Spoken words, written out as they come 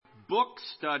book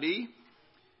study.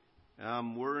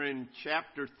 We're in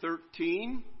chapter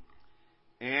 13,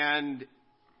 and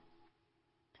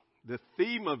the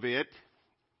theme of it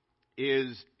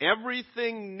is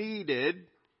everything needed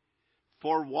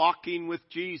for walking with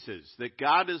Jesus. That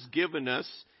God has given us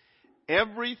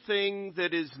everything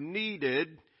that is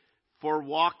needed for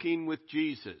walking with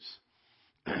Jesus.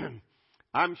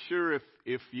 I'm sure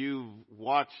if you've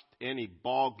watched any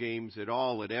ball games at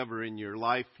all ever in your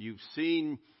life, you've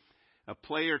seen a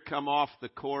player come off the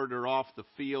court or off the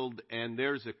field and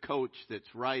there's a coach that's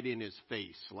right in his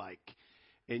face,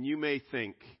 and you may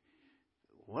think,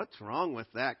 what's wrong with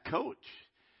that coach?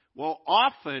 Well,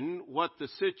 often what the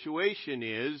situation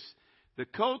is, the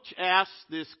coach asks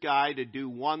this guy to do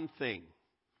one thing,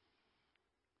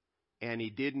 and he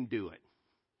didn't do it.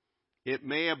 It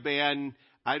may have been,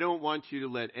 I don't want you to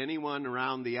let anyone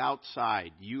around the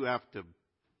outside. You have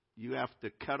to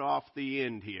cut off the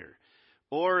end here.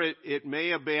 Or it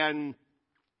may have been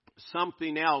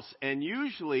something else. And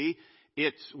usually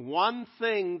it's one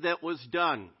thing that was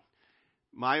done.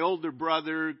 My older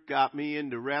brother got me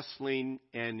into wrestling,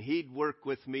 and he'd work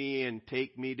with me and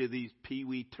take me to these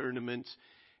peewee tournaments.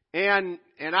 And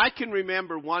I can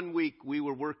remember one week we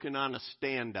were working on a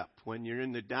stand-up. When you're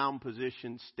in the down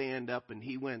position, stand up, and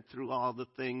he went through all the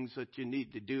things that you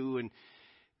need to do.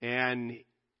 And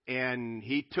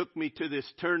he took me to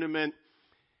this tournament,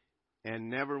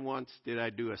 and never once did I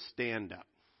do a stand-up.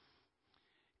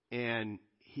 And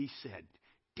he said,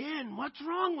 Dan, what's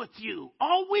wrong with you?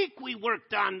 All week we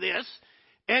worked on this,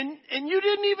 and you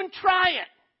didn't even try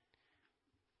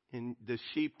it. And the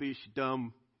sheepish,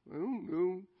 dumb, I don't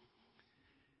know.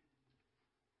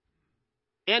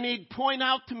 And he'd point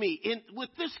out to me, with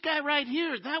this guy right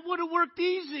here, that would have worked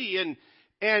easy.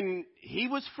 And he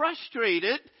was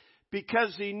frustrated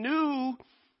because he knew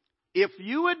if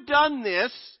you had done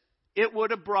this, it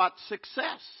would have brought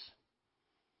success.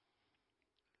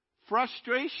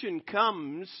 Frustration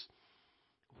comes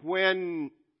when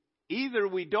either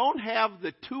we don't have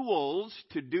the tools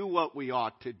to do what we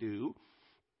ought to do,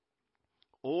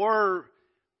 or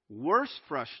worse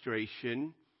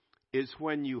frustration is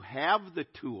when you have the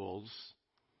tools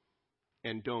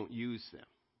and don't use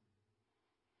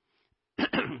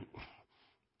them.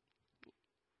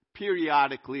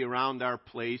 Periodically around our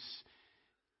place,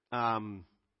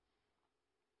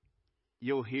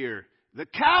 you'll hear, the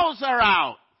cows are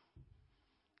out.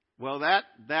 Well,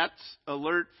 that's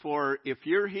alert for, if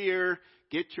you're here,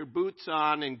 get your boots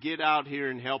on and get out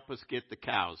here and help us get the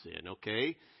cows in,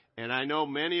 okay? And I know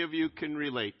many of you can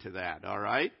relate to that, all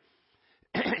right?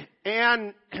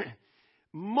 And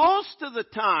most of the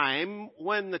time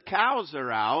when the cows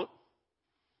are out,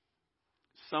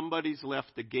 somebody's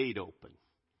left the gate open.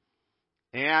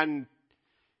 And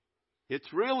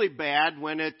it's really bad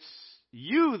when it's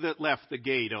you that left the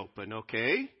gate open,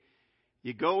 okay?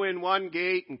 You go in one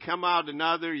gate and come out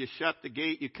another. You shut the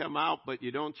gate, you come out, but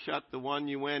you don't shut the one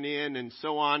you went in, and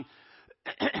so on.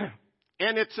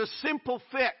 And it's a simple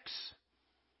fix.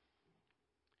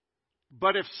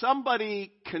 But if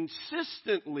somebody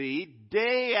consistently,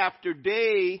 day after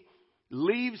day,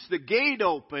 leaves the gate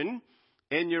open,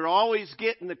 and you're always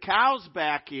getting the cows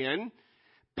back in,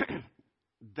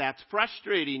 that's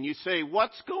frustrating. You say,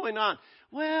 what's going on?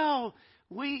 Well,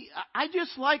 I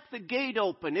just like the gate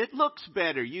open. It looks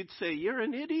better. You'd say, you're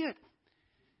an idiot.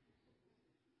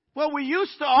 Well, we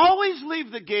used to always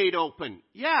leave the gate open.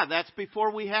 Yeah, that's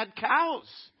before we had cows.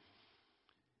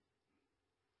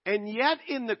 And yet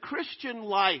in the Christian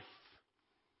life,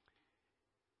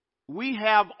 we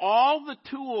have all the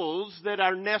tools that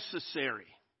are necessary.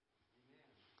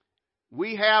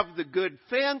 We have the good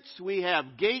fence. We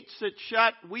have gates that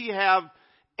shut. We have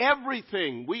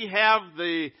everything. We have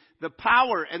the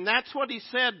power. And that's what he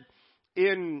said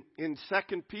in 2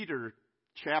 Peter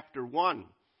chapter 1.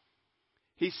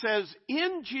 He says,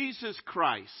 in Jesus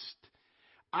Christ,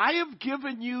 I have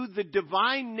given you the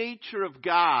divine nature of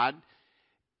God,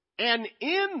 and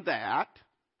in that,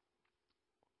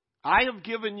 I have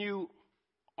given you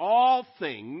all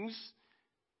things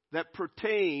that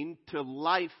pertain to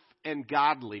life and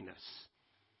godliness.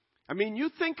 I mean, you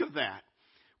think of that.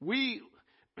 We,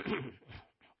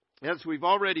 as we've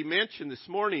already mentioned this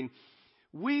morning,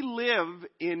 we live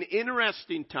in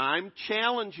interesting times,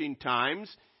 challenging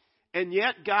times, and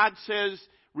yet God says,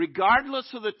 regardless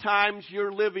of the times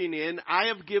you're living in, I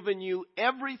have given you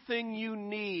everything you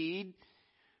need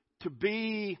to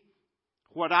be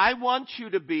what I want you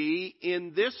to be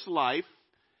in this life,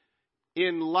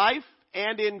 in life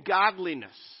and in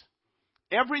godliness.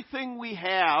 Everything we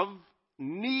have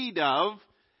need of,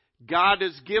 God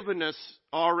has given us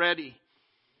already.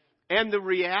 And the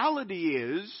reality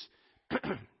is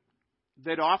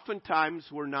that oftentimes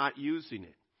we're not using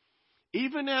it,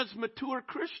 even as mature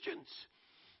Christians.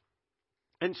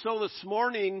 And so this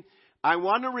morning, I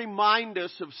want to remind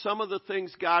us of some of the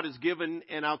things God has given,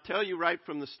 and I'll tell you right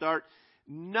from the start,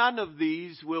 none of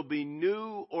these will be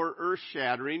new or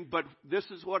earth-shattering, but this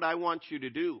is what I want you to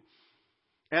do.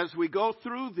 As we go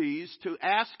through these, to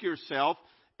ask yourself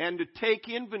and to take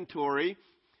inventory,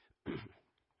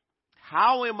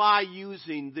 how am I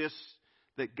using this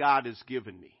that God has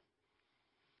given me?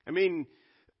 I mean,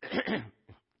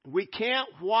 we can't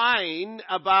whine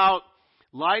about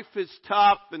life is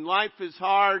tough and life is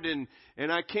hard and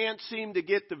I can't seem to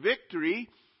get the victory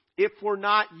if we're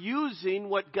not using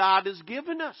what God has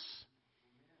given us.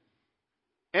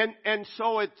 And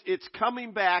so it's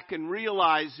coming back and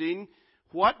realizing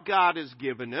what God has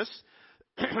given us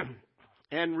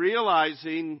and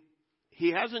realizing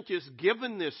He hasn't just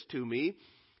given this to me.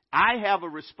 I have a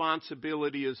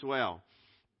responsibility as well.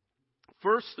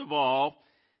 First of all,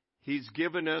 He's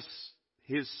given us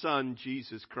His Son,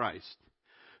 Jesus Christ.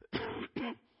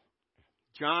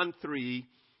 John 3,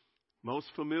 most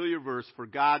familiar verse, for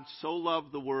God so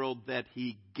loved the world that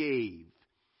He gave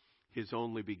His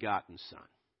only begotten Son.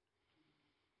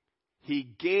 He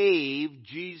gave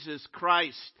Jesus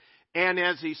Christ. And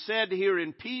as he said here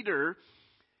in Peter,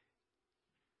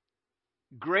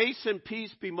 grace and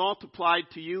peace be multiplied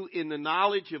to you in the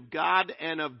knowledge of God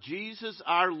and of Jesus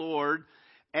our Lord,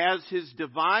 as His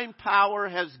divine power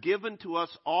has given to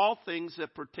us all things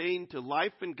that pertain to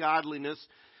life and godliness,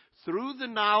 through the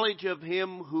knowledge of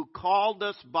Him who called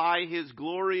us by His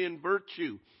glory and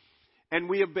virtue. And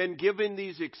we have been given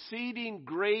these exceeding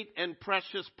great and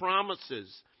precious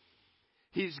promises.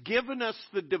 He's given us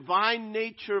the divine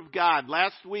nature of God.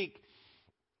 Last week,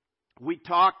 we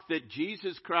talked that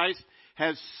Jesus Christ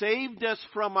has saved us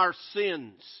from our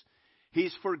sins.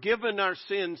 He's forgiven our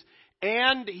sins,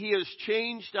 and He has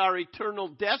changed our eternal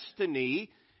destiny.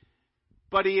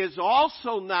 But He has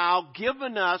also now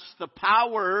given us the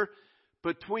power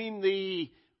between the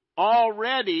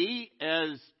already,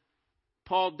 as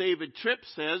Paul David Tripp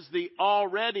says, the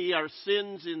already, our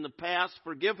sins in the past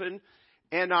forgiven,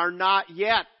 and are not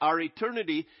yet, our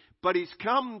eternity. But He's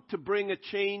come to bring a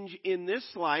change in this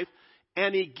life,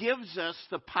 and He gives us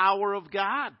the power of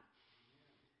God.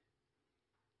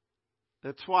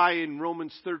 That's why in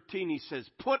Romans 13 He says,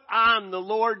 put on the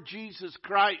Lord Jesus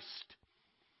Christ.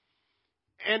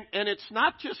 And it's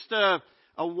not just a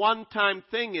one-time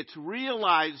thing. It's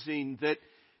realizing that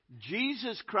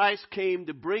Jesus Christ came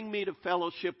to bring me to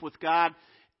fellowship with God.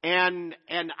 And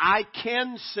I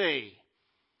can say,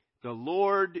 the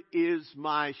Lord is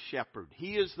my shepherd.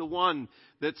 He is the one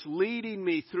that's leading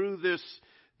me through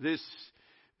this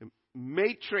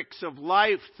matrix of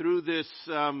life, through this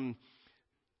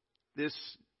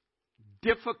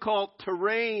difficult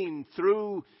terrain,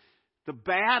 through the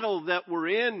battle that we're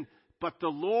in. But the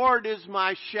Lord is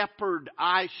my shepherd,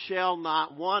 I shall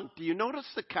not want. Do you notice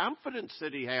the confidence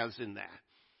that he has in that?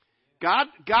 God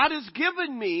has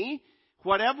given me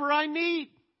whatever I need.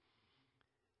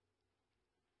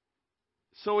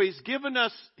 So he's given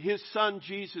us his Son,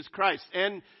 Jesus Christ.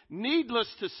 And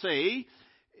needless to say,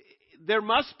 there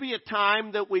must be a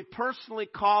time that we personally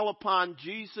call upon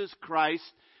Jesus Christ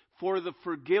for the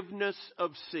forgiveness of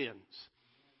sins.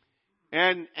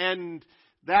 And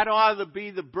that ought to be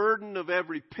the burden of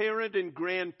every parent and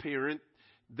grandparent,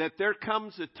 that there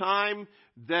comes a time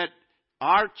that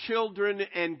our children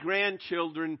and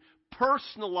grandchildren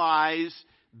personalize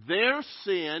their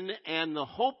sin and the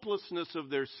hopelessness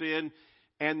of their sin,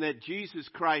 and that Jesus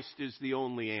Christ is the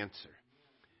only answer.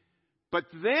 But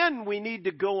then we need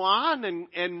to go on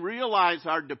and realize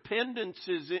our dependence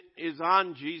is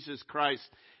on Jesus Christ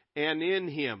and in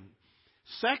Him.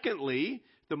 Secondly,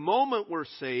 the moment we're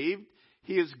saved,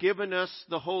 He has given us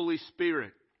the Holy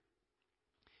Spirit.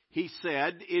 He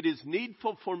said, it is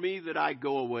needful for me that I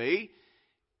go away,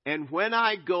 and when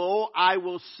I go, I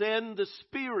will send the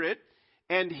Spirit,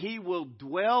 and He will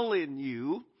dwell in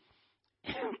you.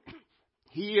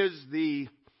 He is the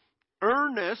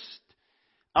earnest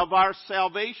of our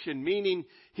salvation, meaning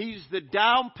He's the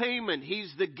down payment.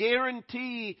 He's the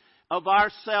guarantee of our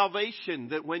salvation,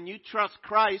 that when you trust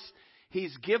Christ,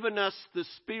 He's given us the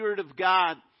Spirit of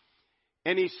God.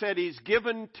 And He said He's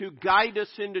given to guide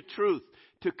us into truth,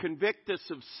 to convict us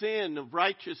of sin, of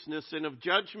righteousness, and of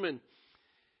judgment.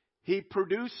 He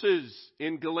produces,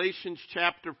 in Galatians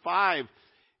chapter 5,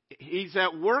 He's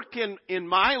at work in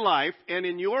my life and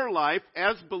in your life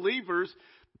as believers,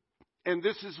 and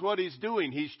this is what He's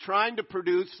doing. He's trying to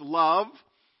produce love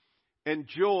and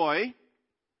joy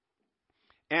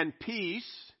and peace.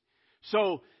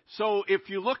 So So if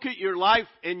you look at your life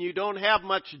and you don't have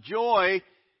much joy,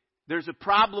 there's a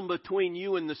problem between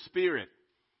you and the Spirit.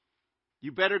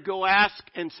 You better go ask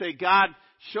and say, God,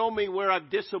 show me where I've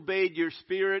disobeyed your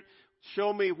Spirit.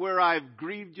 Show me where I've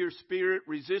grieved your Spirit,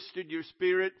 resisted your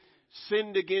Spirit,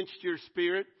 sinned against your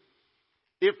Spirit.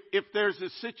 If there's a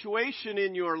situation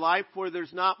in your life where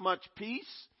there's not much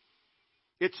peace,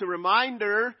 it's a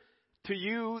reminder to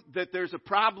you that there's a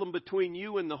problem between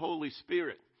you and the Holy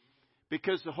Spirit.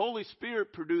 Because the Holy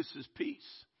Spirit produces peace.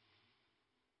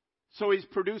 So He's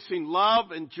producing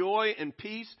love and joy and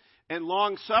peace and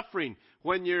long suffering.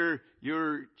 When you're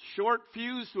short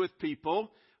fused with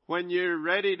people, when you're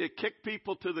ready to kick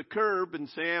people to the curb and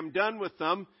say, I'm done with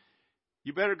them,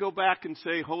 you better go back and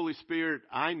say, Holy Spirit,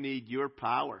 I need your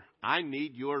power. I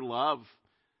need your love.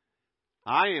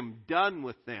 I am done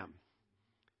with them.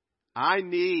 I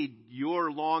need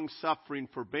your long-suffering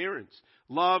forbearance.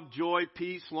 Love, joy,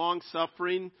 peace,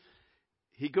 long-suffering.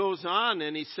 He goes on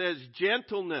and he says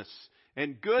gentleness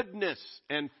and goodness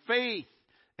and faith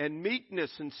and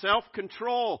meekness and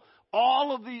self-control.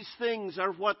 All of these things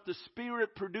are what the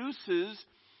Spirit produces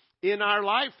in our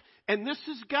life. And this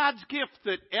is God's gift,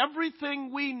 that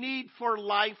everything we need for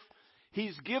life,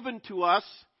 He's given to us.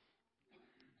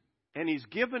 And He's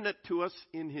given it to us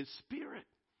in His Spirit.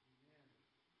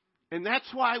 And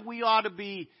that's why we ought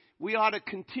to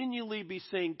continually be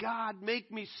saying, God,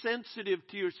 make me sensitive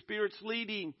to your Spirit's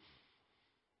leading.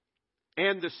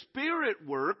 And the Spirit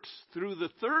works through the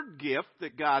third gift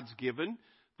that God's given,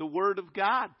 the Word of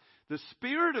God. The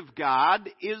Spirit of God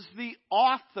is the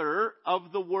author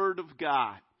of the Word of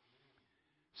God.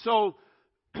 So,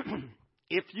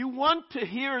 if you want to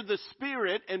hear the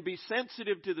Spirit and be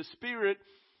sensitive to the Spirit,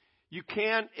 you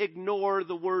can't ignore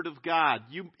the Word of God.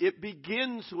 It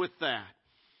begins with that.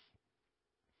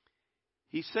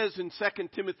 He says in 2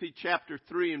 Timothy chapter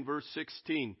 3 and verse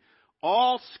 16,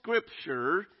 all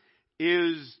Scripture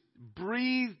is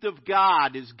breathed of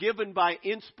God, is given by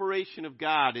inspiration of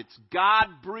God. It's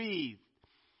God-breathed.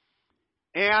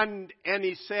 And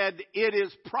he said, it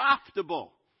is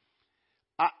profitable.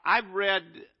 I've read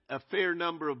a fair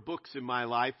number of books in my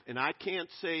life, and I can't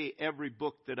say every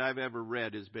book that I've ever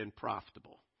read has been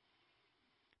profitable.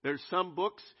 There's some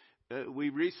books. We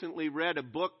recently read a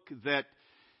book that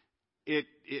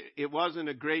it wasn't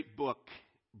a great book,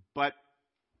 but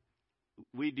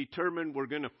we determined we're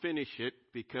going to finish it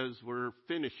because we're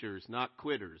finishers, not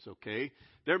quitters, okay?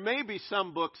 There may be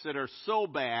some books that are so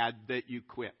bad that you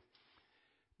quit.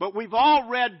 But we've all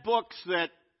read books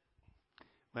that,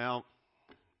 well,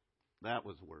 that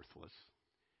was worthless.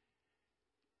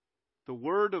 The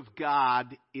Word of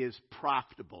God is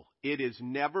profitable. It is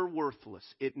never worthless.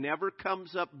 It never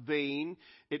comes up vain.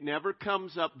 It never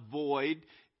comes up void.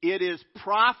 It is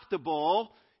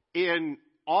profitable in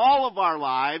all of our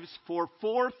lives for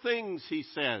four things, he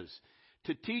says.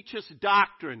 To teach us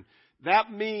doctrine.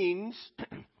 That means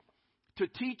to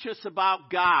teach us about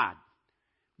God.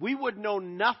 We would know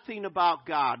nothing about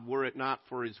God were it not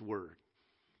for His Word.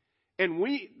 And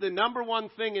the number one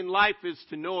thing in life is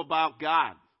to know about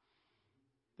God.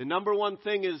 The number one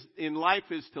thing in life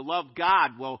is to love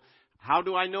God. Well, how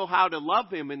do I know how to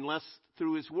love Him unless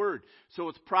through His Word? So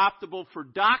it's profitable for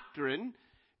doctrine.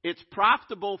 It's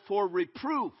profitable for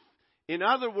reproof. In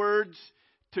other words,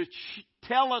 to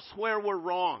tell us where we're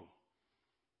wrong.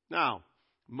 Now,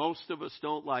 most of us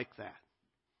don't like that.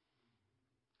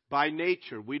 By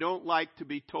nature, we don't like to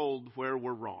be told where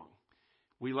we're wrong.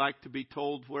 We like to be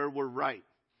told where we're right.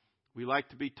 We like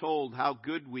to be told how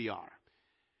good we are.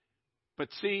 But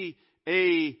see,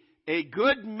 a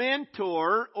good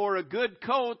mentor or a good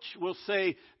coach will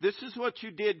say, this is what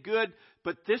you did good,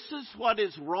 but this is what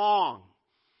is wrong.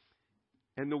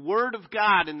 And the Word of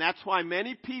God, and that's why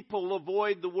many people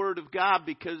avoid the Word of God,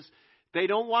 because they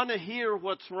don't want to hear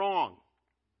what's wrong.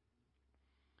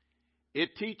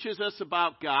 It teaches us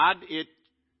about God. It's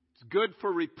good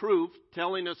for reproof,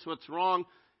 telling us what's wrong,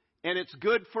 and it's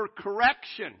good for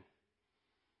correction.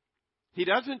 He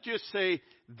doesn't just say,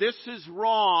 this is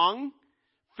wrong,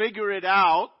 figure it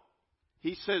out.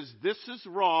 He says, this is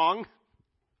wrong,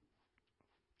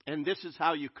 and this is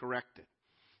how you correct it.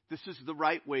 This is the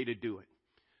right way to do it.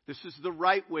 This is the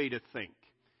right way to think.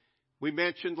 We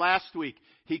mentioned last week,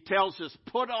 he tells us,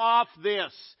 put off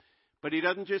this. But he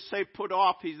doesn't just say put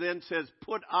off, he then says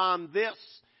put on this.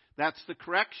 That's the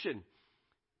correction.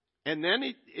 And then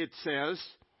it says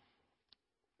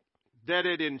that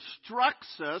it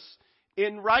instructs us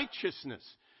in righteousness.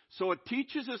 So it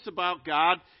teaches us about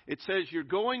God. It says you're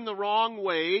going the wrong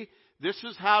way. This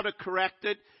is how to correct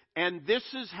it. And this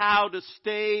is how to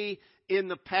stay in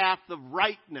the path of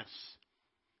rightness.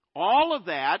 All of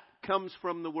that comes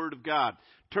from the Word of God.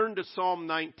 Turn to Psalm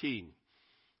 19.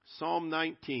 Psalm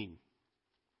 19.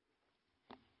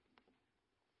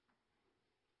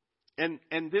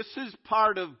 And this is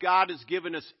part of God has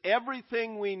given us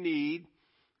everything we need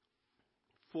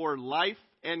for life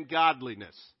and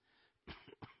godliness.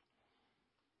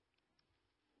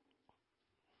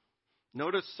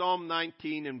 Notice Psalm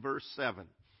 19 and verse 7.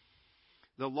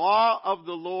 The law of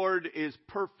the Lord is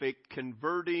perfect,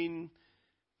 converting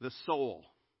the soul.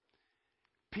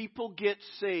 People get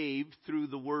saved through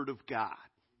the Word of God.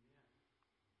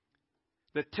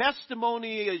 The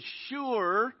testimony is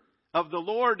sure of the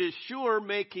Lord is sure,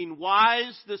 making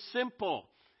wise the simple.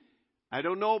 I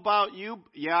don't know about you.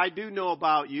 Yeah, I do know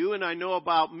about you, and I know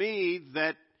about me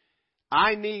that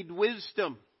I need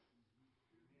wisdom.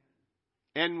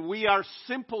 And we are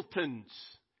simpletons.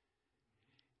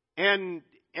 And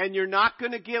you're not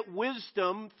going to get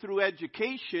wisdom through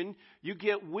education. You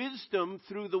get wisdom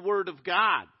through the Word of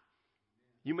God.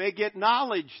 You may get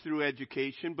knowledge through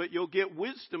education, but you'll get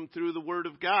wisdom through the Word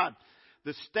of God.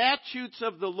 The statutes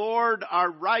of the Lord are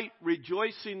right,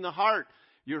 rejoicing the heart.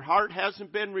 Your heart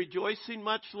hasn't been rejoicing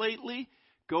much lately?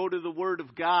 Go to the Word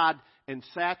of God and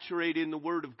saturate in the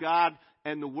Word of God,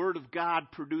 and the Word of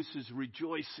God produces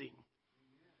rejoicing.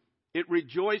 It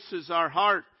rejoices our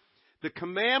heart. The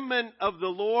commandment of the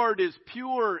Lord is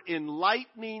pure,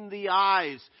 enlightening the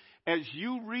eyes. As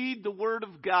you read the Word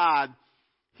of God,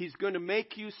 He's going to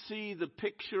make you see the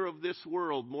picture of this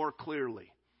world more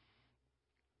clearly.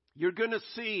 You're going to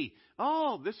see,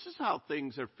 oh, this is how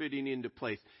things are fitting into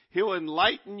place. He'll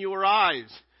enlighten your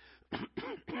eyes.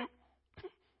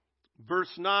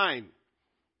 Verse 9.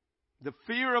 The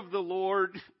fear of the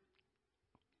Lord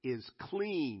is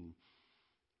clean,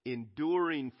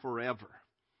 enduring forever.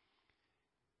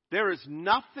 There is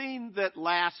nothing that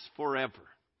lasts forever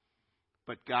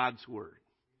but God's Word.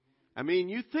 I mean,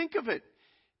 you think of it.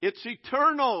 It's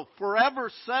eternal, forever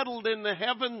settled in the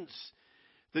heavens.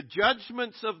 The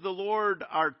judgments of the Lord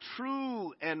are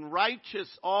true and righteous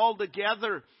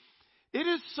altogether. It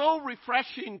is so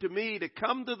refreshing to me to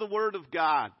come to the Word of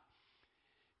God.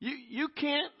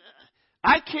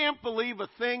 I can't believe a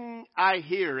thing I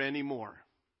hear anymore.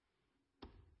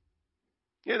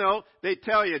 You know, they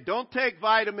tell you, don't take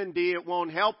vitamin D, it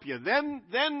won't help you.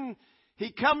 Then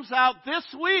he comes out this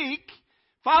week,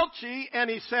 Fauci, and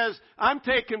he says, I'm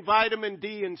taking vitamin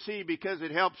D and C because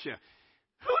it helps you.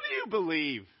 Who do you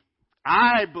believe?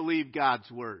 I believe God's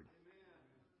Word.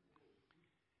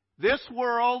 This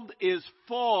world is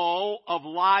full of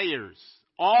liars.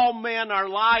 All men are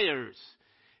liars.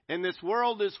 And this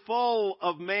world is full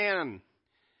of men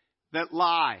that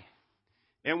lie.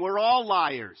 And we're all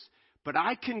liars. But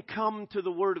I can come to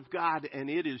the Word of God and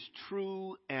it is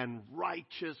true and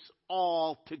righteous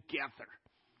altogether.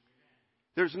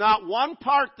 There's not one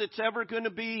part that's ever going to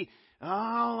be,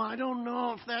 oh, I don't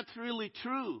know if that's really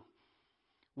true.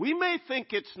 We may think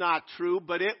it's not true,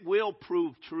 but it will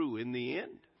prove true in the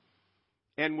end.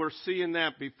 And we're seeing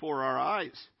that before our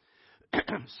eyes.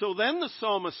 So then the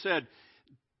psalmist said,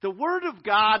 the Word of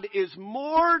God is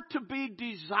more to be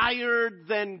desired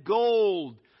than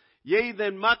gold, yea,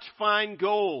 than much fine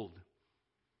gold.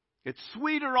 It's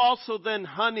sweeter also than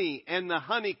honey and the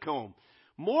honeycomb.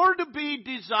 More to be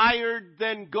desired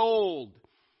than gold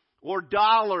or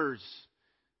dollars.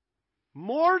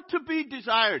 More to be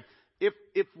desired.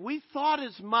 If we thought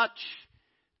as much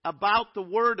about the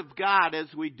Word of God as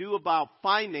we do about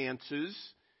finances,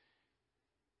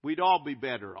 we'd all be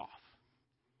better off.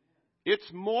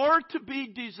 It's more to be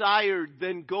desired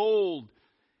than gold.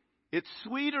 It's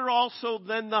sweeter also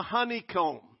than the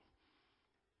honeycomb.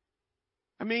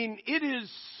 I mean, it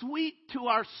is sweet to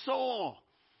our soul.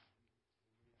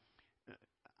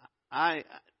 I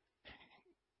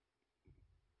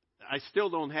still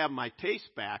don't have my taste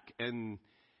back, and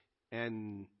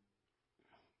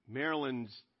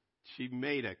Marilyn's, she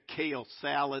made a kale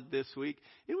salad this week.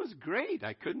 It was great.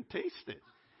 I couldn't taste it.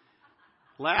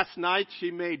 Last night she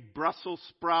made Brussels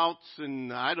sprouts,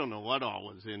 and I don't know what all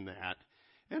was in that.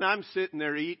 And I'm sitting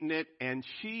there eating it, and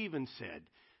she even said,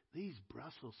 these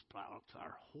Brussels sprouts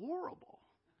are horrible.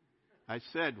 I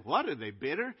said, what, are they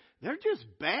bitter? They're just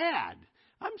bad.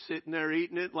 I'm sitting there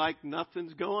eating it like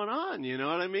nothing's going on, you know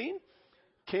what I mean?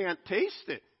 Can't taste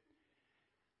it.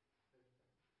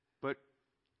 But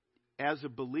as a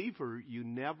believer, you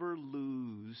never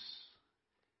lose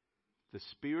the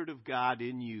Spirit of God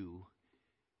in you.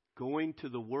 Going to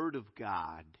the Word of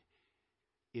God,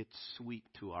 it's sweet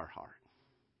to our heart.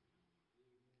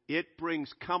 It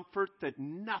brings comfort that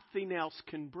nothing else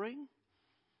can bring.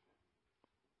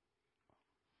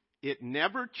 It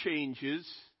never changes,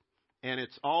 and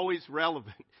it's always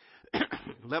relevant.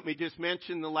 Let me just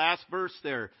mention the last verse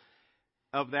there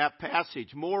of that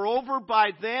passage. Moreover,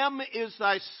 by them is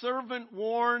thy servant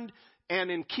warned, and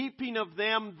in keeping of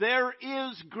them there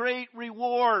is great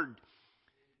reward.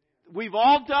 We've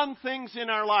all done things in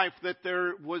our life that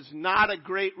there was not a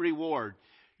great reward.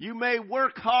 You may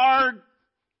work hard,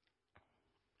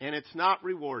 and it's not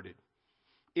rewarded.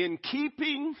 In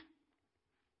keeping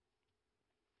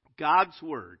God's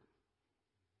word,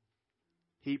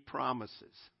 He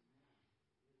promises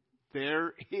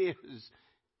there is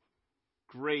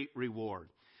great reward.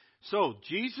 So,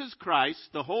 Jesus Christ,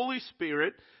 the Holy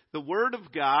Spirit, the Word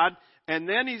of God, and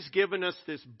then He's given us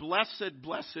this blessed,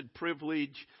 blessed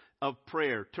privilege of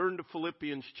prayer. Turn to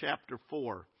Philippians chapter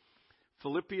 4.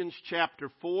 Philippians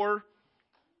chapter 4,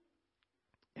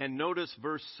 and notice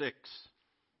verse 6.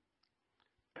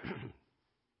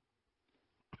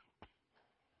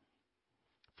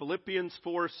 Philippians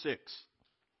 4:6.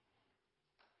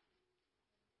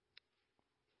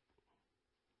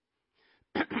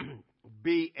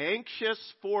 Be anxious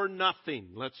for nothing.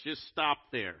 Let's just stop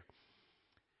there.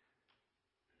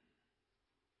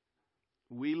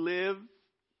 We live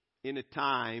in a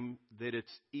time that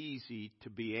it's easy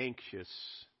to be anxious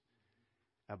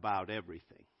about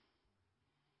everything.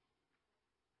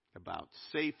 About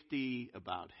safety,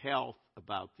 about health,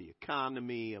 about the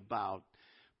economy, about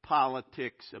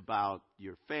politics, about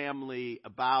your family,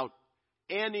 about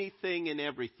anything and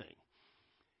everything.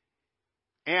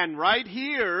 And right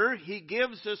here, He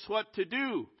gives us what to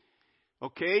do.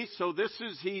 Okay, so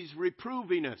He's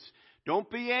reproving us. Don't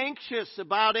be anxious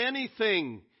about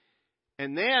anything.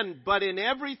 And then, but in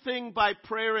everything by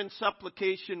prayer and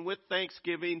supplication with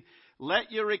thanksgiving,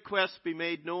 let your requests be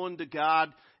made known to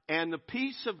God, and the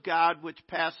peace of God, which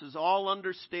passes all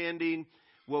understanding,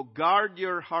 will guard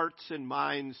your hearts and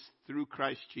minds through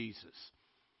Christ Jesus.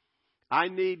 I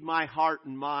need my heart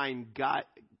and mind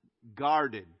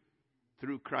guarded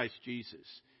through Christ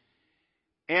Jesus.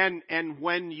 And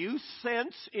when you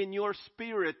sense in your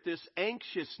spirit this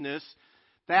anxiousness,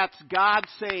 that's God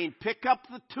saying, pick up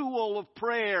the tool of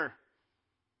prayer.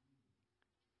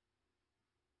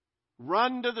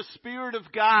 Run to the Spirit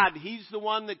of God. He's the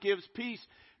one that gives peace.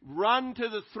 Run to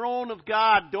the throne of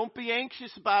God. Don't be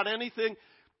anxious about anything,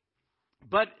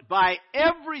 but by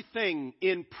everything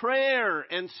in prayer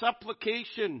and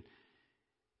supplication,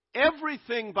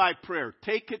 everything by prayer,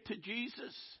 take it to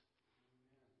Jesus.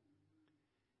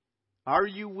 Are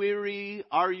you weary?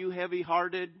 Are you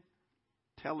heavy-hearted?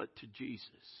 Tell it to Jesus.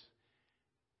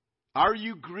 Are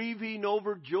you grieving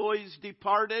over joys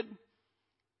departed?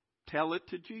 Tell it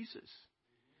to Jesus.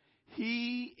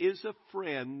 He is a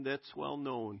friend that's well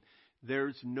known.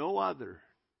 There's no other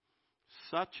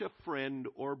such a friend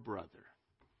or brother.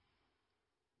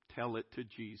 Tell it to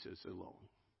Jesus alone.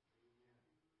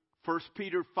 1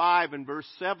 Peter 5 and verse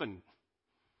 7.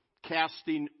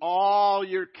 Casting all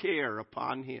your care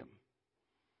upon Him.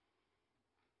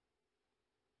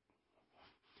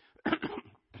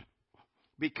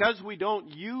 Because we don't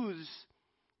use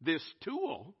this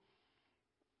tool,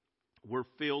 we're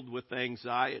filled with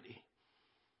anxiety.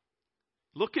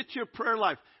 Look at your prayer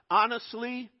life.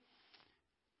 Honestly,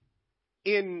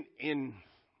 in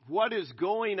what is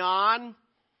going on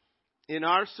in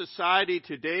our society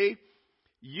today,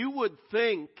 you would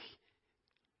think,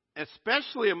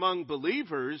 especially among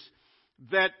believers,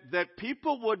 that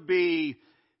people would be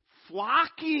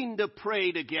flocking to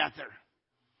pray together.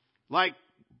 Like,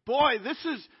 boy, this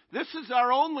is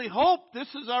our only hope. This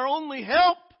is our only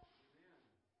help.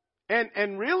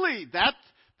 And really,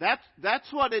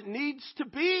 that's what it needs to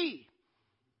be.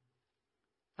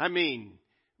 I mean,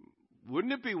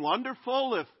 wouldn't it be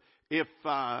wonderful if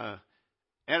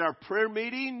at our prayer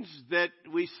meetings that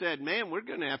we said, man, we're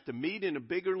going to have to meet in a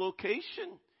bigger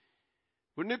location?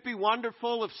 Wouldn't it be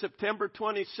wonderful if September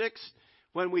 26th,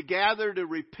 when we gather to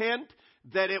repent,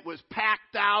 that it was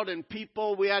packed out and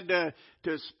people, we had to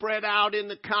spread out in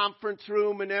the conference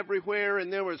room and everywhere,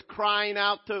 and there was crying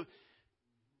out to...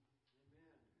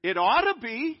 It ought to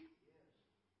be.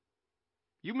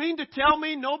 You mean to tell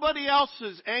me nobody else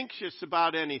is anxious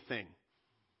about anything?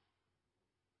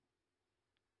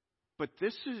 But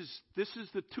this is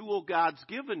the tool God's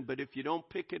given, but if you don't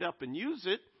pick it up and use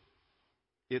it,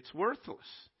 it's worthless.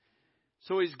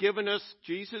 So He's given us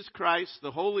Jesus Christ,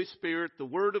 the Holy Spirit, the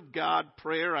Word of God,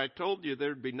 prayer. I told you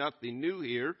there'd be nothing new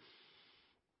here.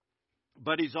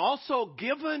 But He's also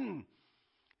given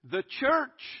the church.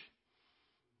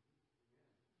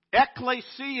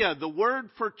 Ecclesia, the word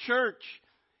for church,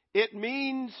 it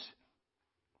means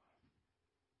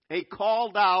a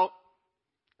called out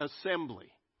assembly.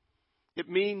 It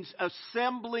means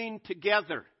assembling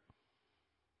together.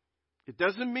 It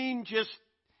doesn't mean just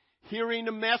hearing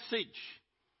a message.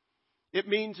 It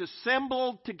means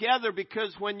assembled together,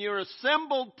 because when you're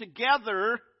assembled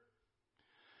together,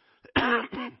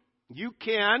 you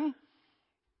can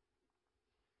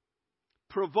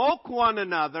provoke one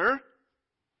another,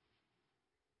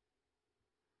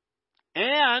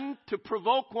 and to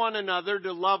provoke one another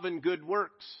to love and good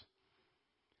works.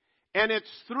 And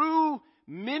it's through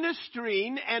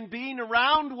ministering and being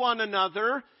around one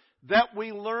another that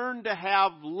we learn to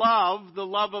have love, the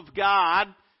love of God,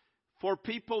 for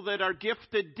people that are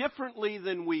gifted differently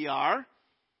than we are,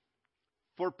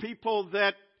 for people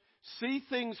that see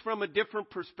things from a different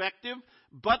perspective,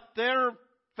 but they're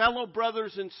fellow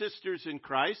brothers and sisters in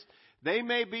Christ. They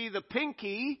may be the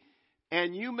pinky,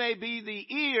 and you may be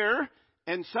the ear,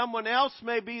 and someone else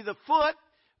may be the foot,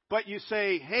 but you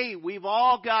say, hey, we've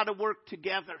all got to work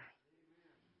together.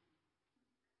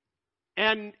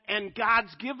 And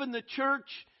God's given the church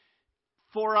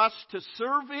for us to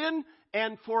serve in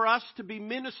and for us to be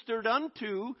ministered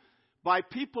unto by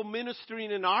people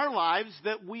ministering in our lives,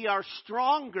 that we are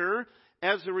stronger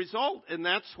as a result. And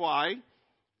that's why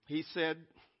he said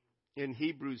in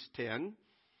Hebrews 10,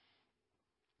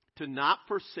 to not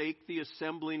forsake the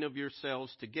assembling of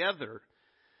yourselves together,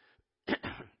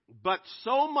 but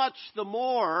so much the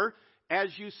more as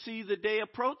you see the day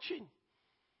approaching.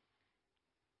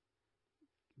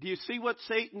 Do you see what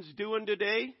Satan's doing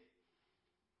today?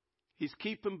 He's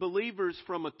keeping believers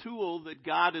from a tool that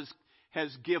God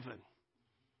has given.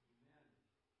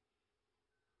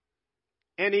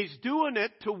 And he's doing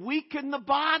it to weaken the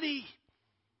body.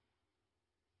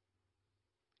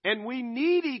 And we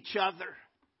need each other.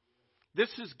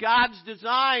 This is God's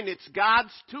design. It's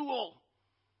God's tool.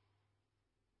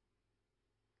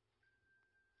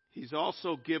 He's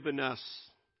also given us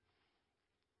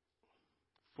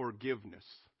forgiveness.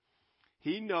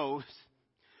 He knows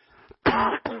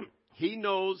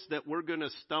that we're going to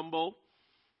stumble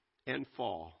and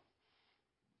fall.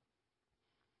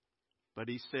 But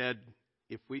he said,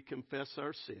 if we confess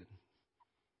our sin,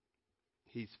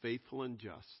 he's faithful and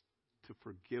just to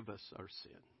forgive us our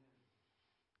sin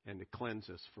and to cleanse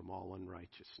us from all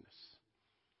unrighteousness.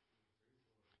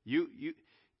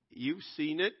 You've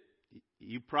seen it.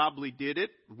 You probably did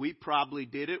it. We probably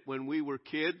did it when we were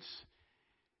kids.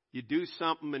 You do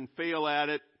something and fail at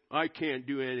it. I can't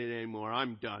do it anymore.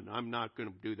 I'm done. I'm not going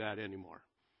to do that anymore.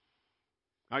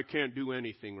 I can't do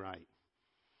anything right.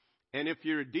 And if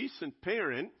you're a decent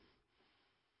parent,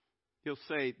 you'll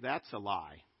say, that's a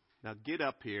lie. Now get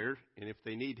up here, and if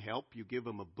they need help, you give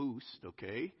them a boost,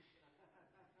 okay?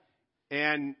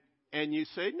 And you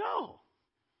say, no.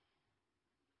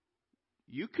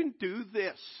 You can do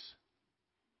this.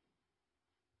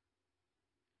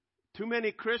 Too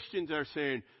many Christians are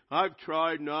saying, I've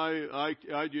tried and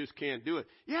I just can't do it.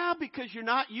 Yeah, because you're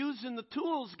not using the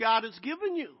tools God has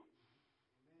given you.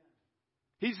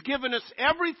 He's given us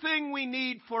everything we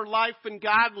need for life and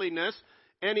godliness,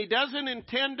 and he doesn't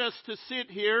intend us to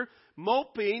sit here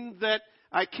moping that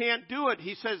I can't do it.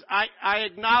 He says, I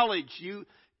acknowledge you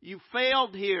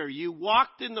failed here. You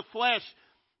walked in the flesh,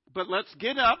 but let's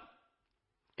get up.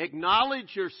 Acknowledge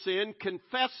your sin,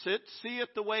 confess it, see it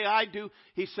the way I do.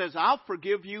 He says, I'll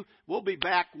forgive you. We'll be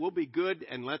back. We'll be good,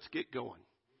 and let's get going.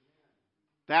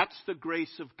 That's the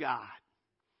grace of God.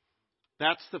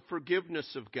 That's the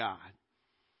forgiveness of God.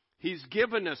 He's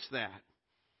given us that.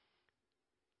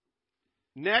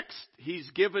 Next,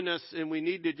 he's given us, and we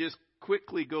need to just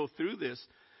quickly go through this.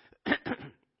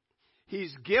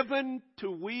 He's given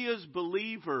to we as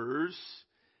believers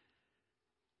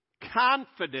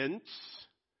confidence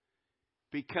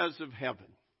because of heaven.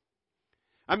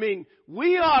 I mean,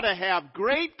 we ought to have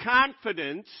great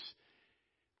confidence.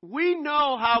 We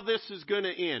know how this is going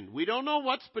to end. We don't know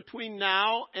what's between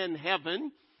now and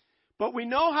heaven, but we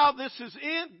know how this is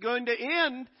going to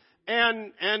end,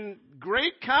 and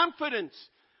great confidence.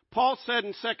 Paul said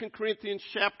in 2 Corinthians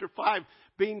chapter 5,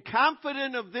 being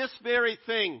confident of this very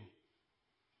thing,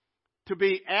 to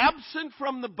be absent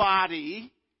from the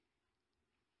body,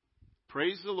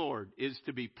 praise the Lord, is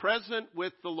to be present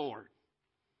with the Lord.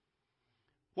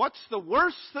 What's the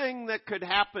worst thing that could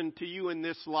happen to you in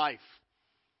this life?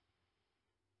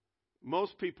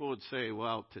 Most people would say,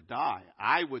 well, to die.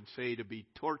 I would say to be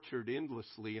tortured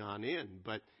endlessly on end,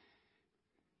 but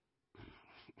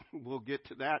we'll get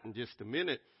to that in just a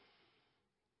minute.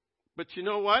 But you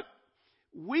know what?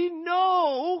 We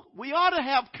know we ought to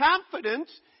have confidence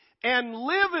and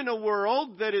live in a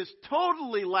world that is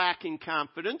totally lacking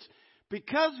confidence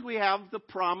because we have the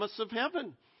promise of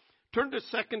heaven. Turn to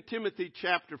 2 Timothy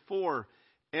chapter 4,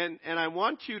 and I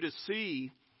want you to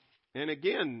see, and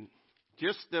again,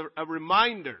 just a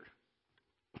reminder.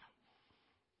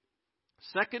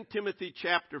 2 Timothy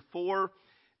chapter 4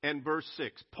 and verse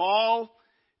 6. Paul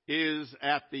is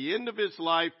at the end of his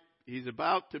life. He's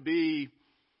about to be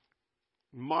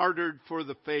martyred for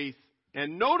the faith.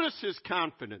 And notice his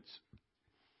confidence.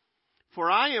 For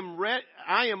I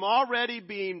am already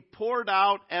being poured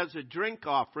out as a drink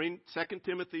offering, 2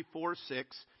 Timothy 4:6,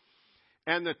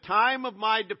 and the time of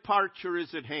my departure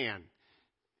is at hand.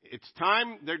 It's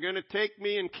time they're going to take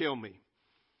me and kill me.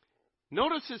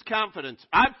 Notice his confidence.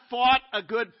 I've fought a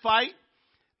good fight.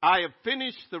 I have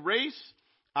finished the race.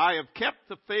 I have kept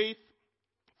the faith.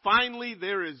 Finally,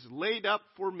 there is laid up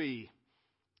for me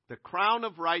the crown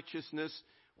of righteousness,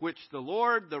 which the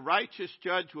Lord, the righteous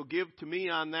judge, will give to me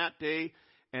on that day,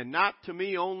 and not to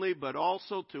me only, but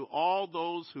also to all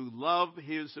those who love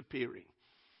his appearing.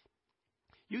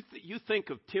 You think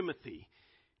of Timothy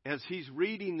as he's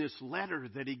reading this letter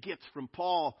that he gets from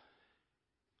Paul,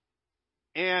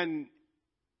 and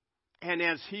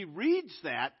as he reads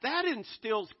that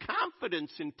instills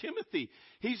confidence in Timothy.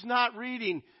 He's not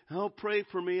reading, "Oh, pray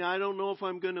for me, I don't know if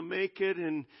I'm going to make it,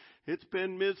 and it's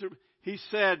been miserable." He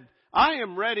said, I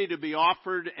am ready to be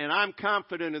offered, and I'm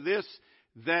confident of this,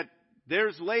 that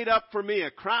there's laid up for me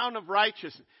a crown of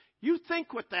righteousness. You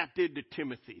think what that did to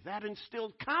Timothy. That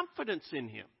instilled confidence in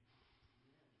him.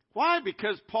 Why?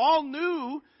 Because Paul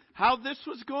knew how this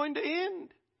was going to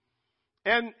end.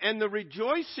 And the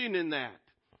rejoicing in that.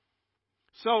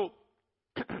 So,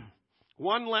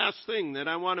 one last thing that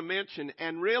I want to mention,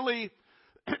 and really,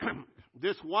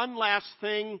 this one last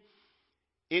thing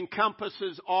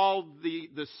encompasses all the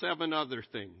 7 other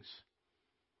things.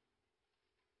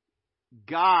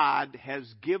 God has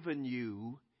given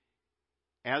you,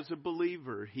 as a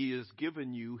believer, He has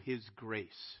given you His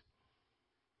grace.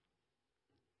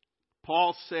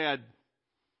 Paul said,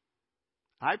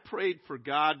 I prayed for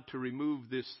God to remove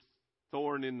this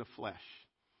thorn in the flesh.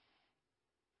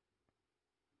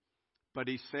 But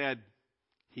he said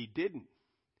He didn't.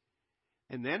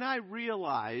 And then I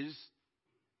realized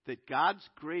that God's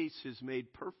grace is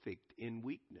made perfect in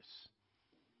weakness.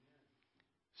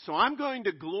 So I'm going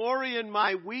to glory in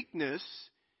my weakness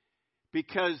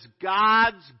because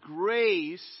God's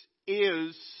grace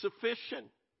is sufficient.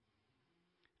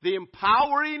 The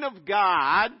empowering of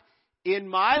God in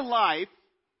my life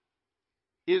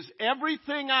is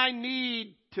everything I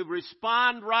need to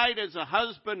respond right as a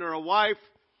husband or a wife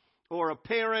or a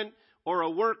parent or a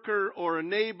worker or a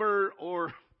neighbor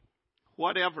or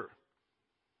whatever.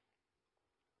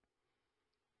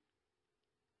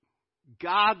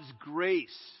 God's grace.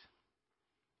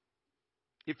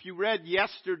 If you read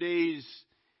yesterday's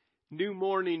New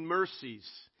Morning Mercies,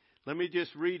 let me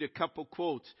just read a couple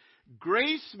quotes.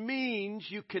 Grace means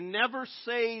you can never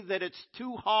say that it's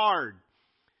too hard,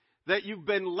 that you've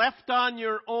been left on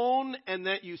your own, and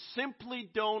that you simply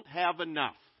don't have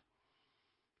enough.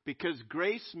 Because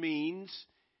grace means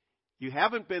you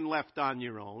haven't been left on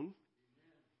your own,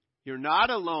 you're not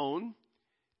alone,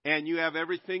 and you have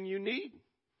everything you need.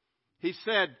 He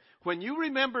said, when you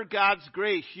remember God's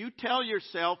grace, you tell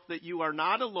yourself that you are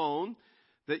not alone,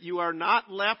 that you are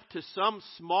not left to some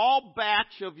small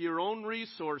batch of your own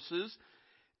resources,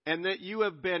 and that you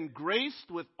have been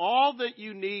graced with all that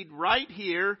you need right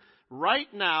here,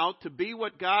 right now, to be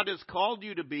what God has called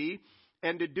you to be,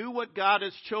 and to do what God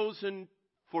has chosen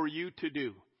for you to do.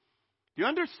 Do you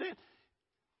understand?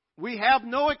 We have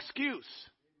no excuse.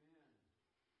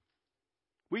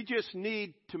 We just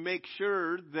need to make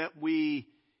sure that we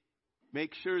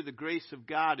make sure the grace of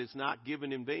God is not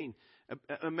given in vain.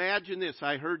 Imagine this.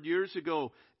 I heard years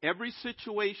ago, every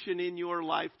situation in your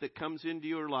life that comes into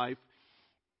your life,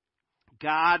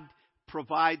 God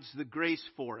provides the grace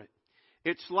for it.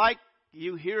 It's like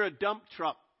you hear a dump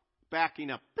truck backing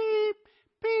up. Beep,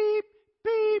 beep,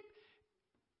 beep.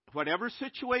 Whatever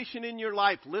situation in your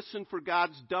life, listen for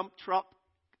God's dump truck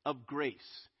of grace.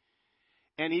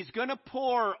 And He's going to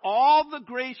pour all the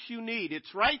grace you need.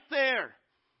 It's right there.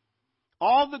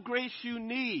 All the grace you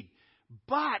need.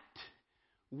 But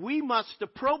we must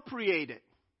appropriate it.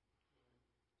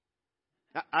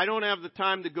 I don't have the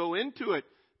time to go into it.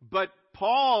 But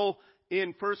Paul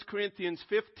in 1 Corinthians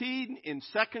 15, in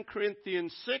 2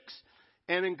 Corinthians 6,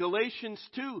 and in Galatians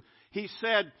 2, he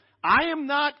said, I am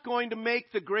not going to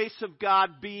make the grace of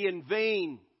God be in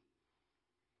vain.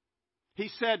 He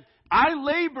said, I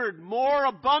labored more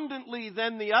abundantly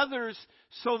than the others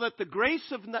so that the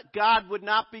grace of God would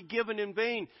not be given in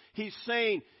vain. He's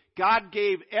saying, God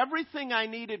gave everything I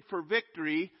needed for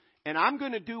victory, and I'm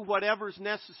going to do whatever's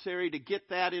necessary to get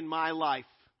that in my life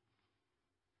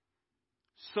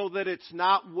so that it's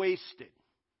not wasted.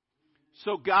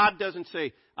 So God doesn't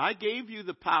say, I gave you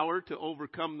the power to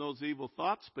overcome those evil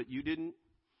thoughts, but you didn't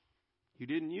You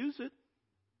didn't use it.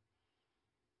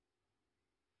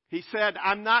 He said,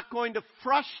 I'm not going to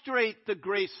frustrate the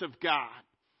grace of God.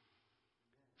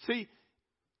 See,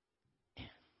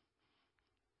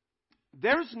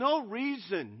 there's no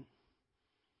reason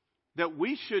that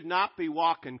we should not be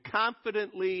walking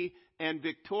confidently and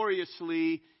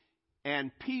victoriously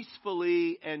and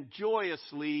peacefully and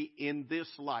joyously in this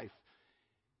life,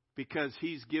 because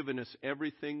He's given us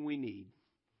everything we need.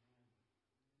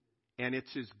 And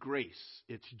it's His grace.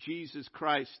 It's Jesus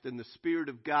Christ and the Spirit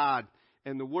of God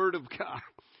and the Word of God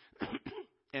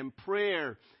and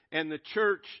prayer and the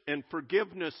church and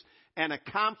forgiveness and a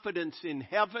confidence in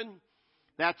heaven.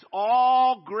 That's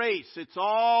all grace. It's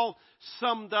all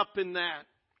summed up in that.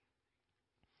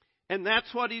 And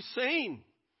that's what he's saying.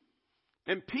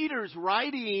 And Peter's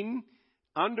writing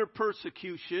under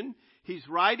persecution. He's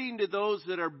writing to those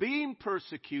that are being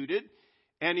persecuted.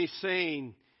 And he's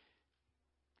saying,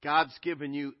 God's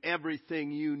given you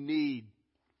everything you need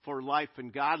for life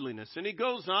and godliness. And he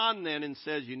goes on then and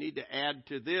says you need to add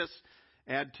to this,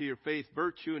 add to your faith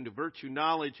virtue, and to virtue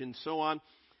knowledge, and so on.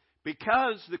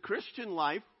 Because the Christian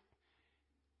life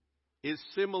is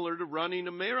similar to running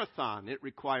a marathon. It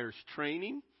requires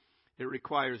training. It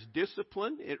requires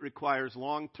discipline. It requires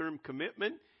long-term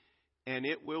commitment. And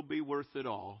it will be worth it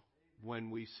all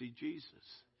when we see Jesus.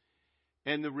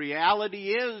 And the reality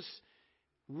is,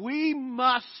 we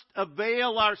must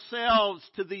avail ourselves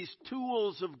to these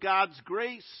tools of God's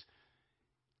grace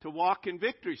to walk in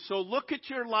victory. So look at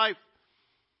your life.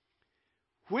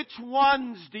 Which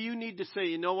ones do you need to say,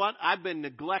 you know what, I've been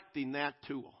neglecting that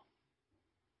tool?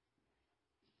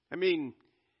 I mean,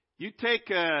 you take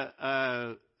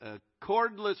a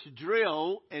cordless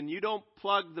drill and you don't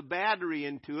plug the battery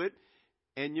into it,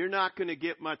 and you're not going to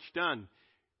get much done.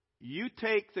 You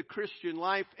take the Christian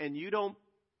life and you don't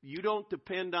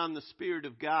depend on the Spirit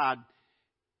of God,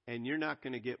 and you're not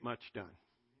going to get much done.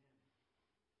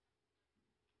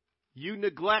 You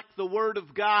neglect the Word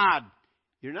of God,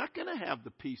 you're not going to have the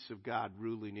peace of God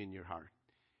ruling in your heart.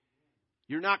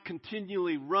 You're not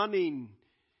continually running,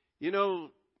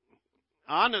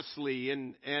 honestly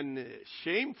and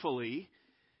shamefully,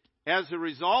 as a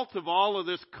result of all of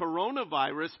this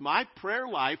coronavirus, my prayer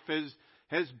life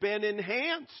has been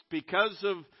enhanced because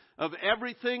of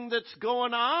everything that's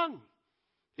going on.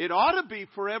 It ought to be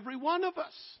for every one of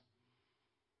us.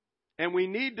 And we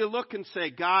need to look and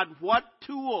say, God, what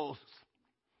tools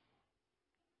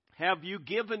have you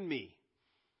given me?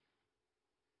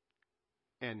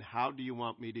 And how do you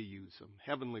want me to use them?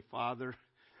 Heavenly Father,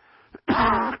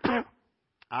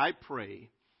 I pray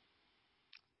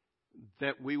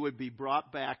that we would be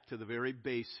brought back to the very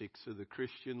basics of the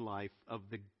Christian life, of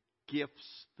the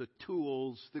gifts, the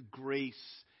tools, the grace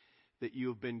that you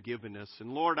have been given us. And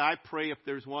Lord, I pray if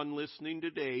there's one listening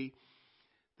today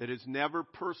that has never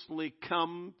personally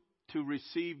come to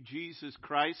receive Jesus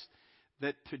Christ,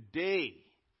 that today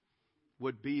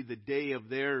would be the day of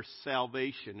their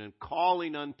salvation and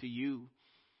calling unto you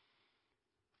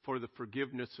for the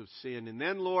forgiveness of sin. And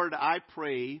then, Lord, I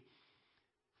pray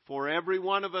for every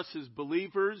one of us as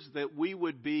believers that we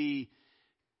would be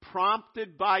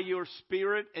prompted by your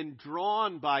Spirit and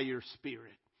drawn by your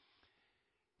Spirit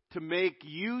to make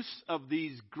use of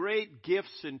these great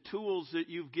gifts and tools that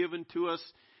you've given to us,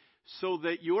 so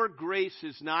that your grace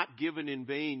is not given in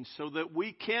vain, so that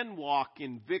we can walk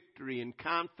in victory and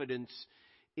confidence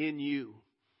in you.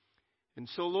 And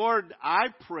so, Lord, I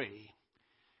pray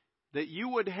that you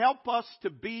would help us to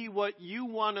be what you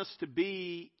want us to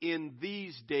be in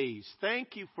these days.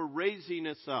 Thank you for raising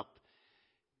us up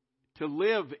to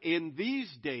live in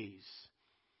these days.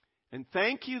 And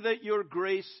thank you that your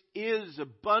grace is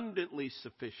abundantly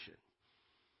sufficient,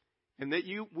 and that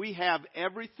we have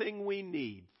everything we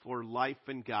need for life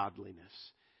and godliness.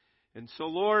 And so,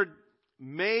 Lord,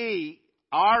 may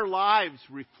our lives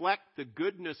reflect the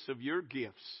goodness of your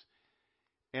gifts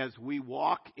as we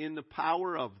walk in the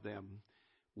power of them.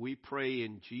 We pray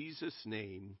in Jesus'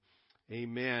 name.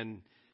 Amen.